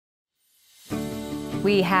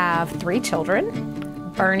We have 3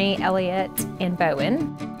 children, Bernie, Elliot, and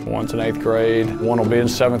Bowen. One's in 8th grade, one will be in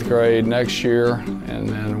 7th grade next year, and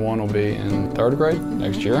then one will be in 3rd grade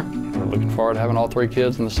next year. We're looking forward to having all 3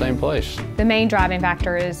 kids in the same place. The main driving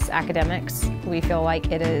factor is academics. We feel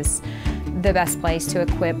like it is the best place to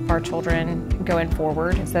equip our children going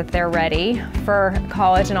forward, so that they're ready for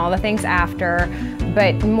college and all the things after.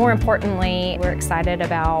 But more importantly, we're excited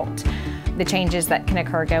about the changes that can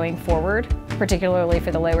occur going forward, particularly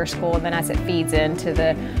for the lower school, and then as it feeds into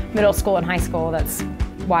the middle school and high school. That's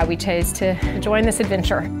why we chose to join this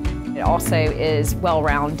adventure. It also is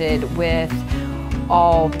well-rounded with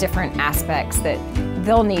all different aspects that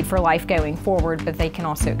they'll need for life going forward, but they can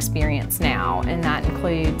also experience now. And that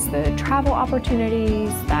includes the travel opportunities,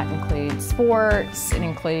 that includes sports, it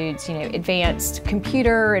includes, advanced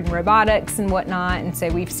computer and robotics and whatnot. And so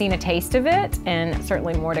we've seen a taste of it, and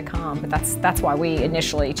certainly more to come, but that's why we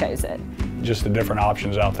initially chose it. Just the different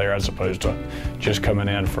options out there as opposed to just coming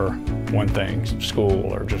in for one thing,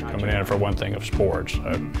 school, or just coming in for one thing of sports.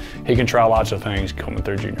 So he can try lots of things coming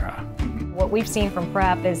through junior high. What we've seen from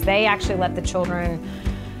prep is they actually let the children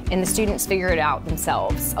and the students figure it out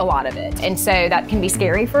themselves, a lot of it. And so that can be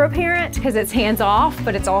scary for a parent because it's hands-off,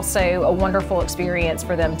 but it's also a wonderful experience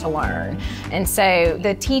for them to learn. And so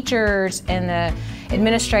the teachers and the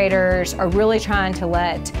administrators are really trying to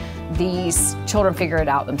let these children figure it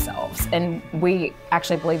out themselves. And we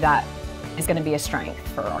actually believe that is going to be a strength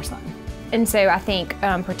for our son. And so I think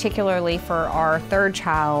particularly for our 3rd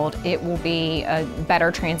child, it will be a better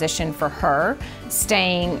transition for her,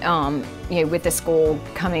 staying with the school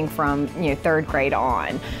coming from 3rd grade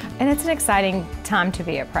on. And it's an exciting time to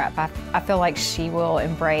be at prep. I feel like she will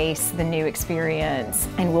embrace the new experience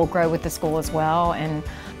and will grow with the school as well. And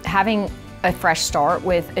having a fresh start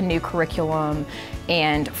with a new curriculum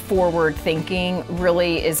and forward thinking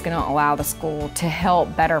really is going to allow the school to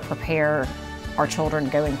help better prepare our children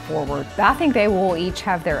going forward. I think they will each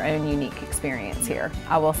have their own unique experience here.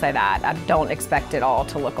 I will say that. I don't expect it all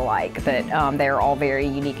to look alike, that they're all very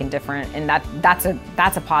unique and different, and that's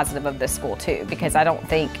a positive of this school too, because I don't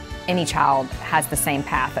think any child has the same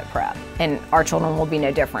path at prep, and our children will be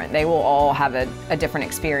no different. They will all have a different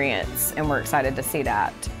experience, and we're excited to see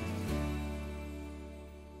that.